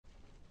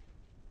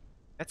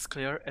Let's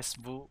clear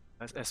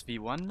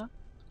SV-1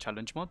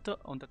 challenge mode.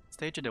 On that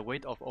stage, the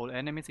weight of all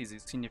enemies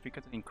is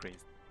significantly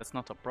increased. That's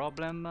not a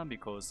problem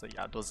because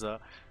yeah, those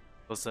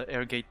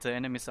air gate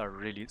enemies are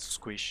really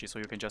squishy, so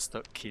you can just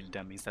kill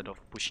them instead of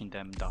pushing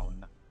them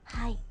down.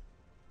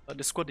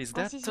 The squad is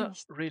that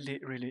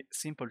really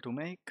simple to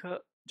make.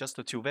 Just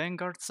 2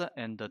 vanguards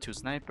and 2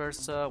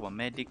 snipers, 1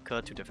 medic,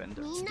 2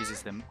 defenders. This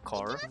is the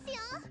core.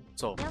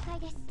 So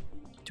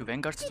 2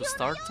 vanguards to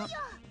start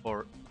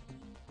for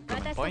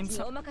points.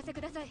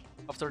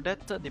 After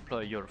that,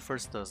 deploy your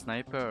first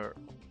sniper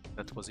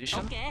at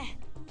position. Get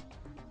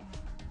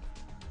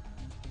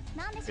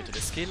to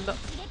the skill.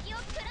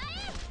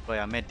 Deploy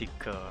a medic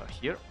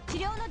here.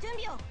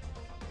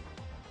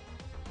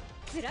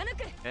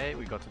 Okay,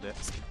 we got to the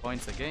skill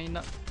points again.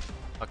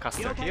 A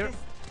caster here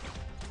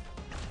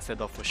instead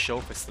of a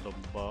show instead of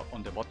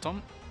on the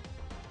bottom.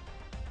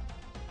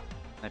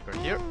 Sniper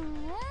here.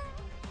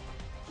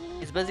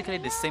 It's basically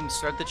the same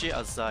strategy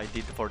as I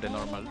did for the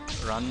normal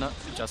run,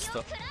 just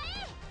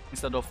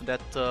instead of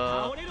that,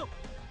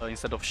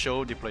 instead of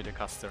show, deploy the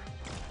caster.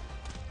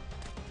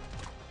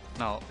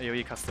 Now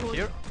AoE caster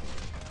here.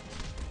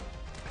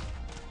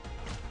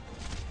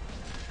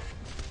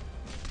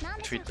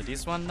 Treat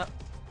this one.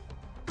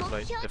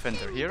 Deploy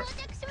defender here.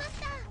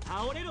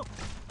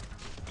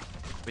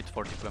 Wait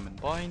for deployment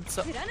points.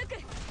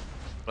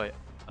 Deploy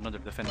another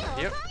defender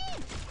here.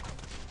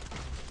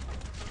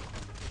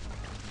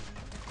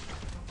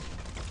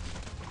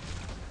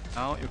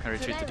 Now you can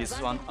retreat to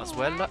this one as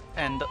well,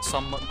 and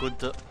some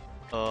good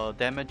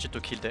damage to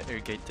kill the air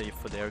gate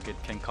if the air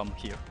gate can come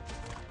here.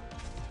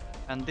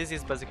 And this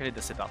is basically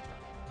the setup.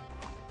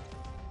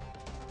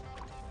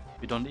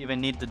 You don't even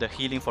need the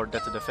healing for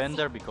that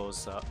defender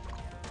because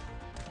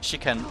she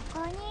can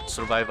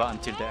survive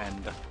until the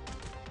end.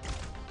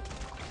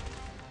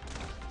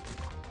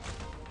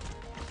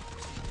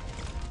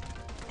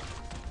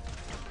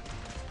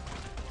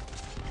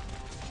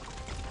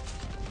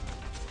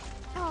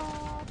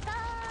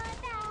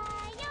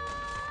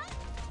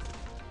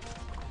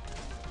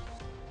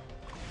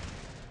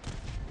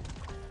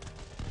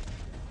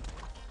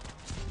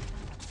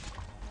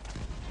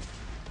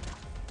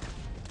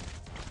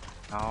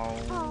 Now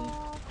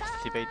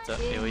activate the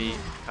AoE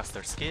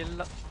caster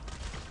skill.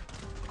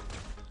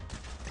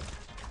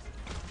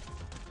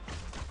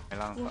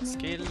 Melanfa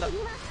skill.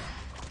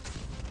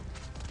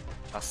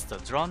 Cast the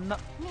drone.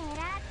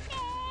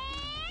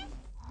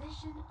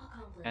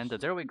 And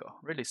there we go.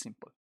 Really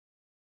simple.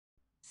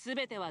 す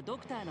べてはド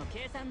クターの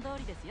計算通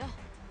りですよ。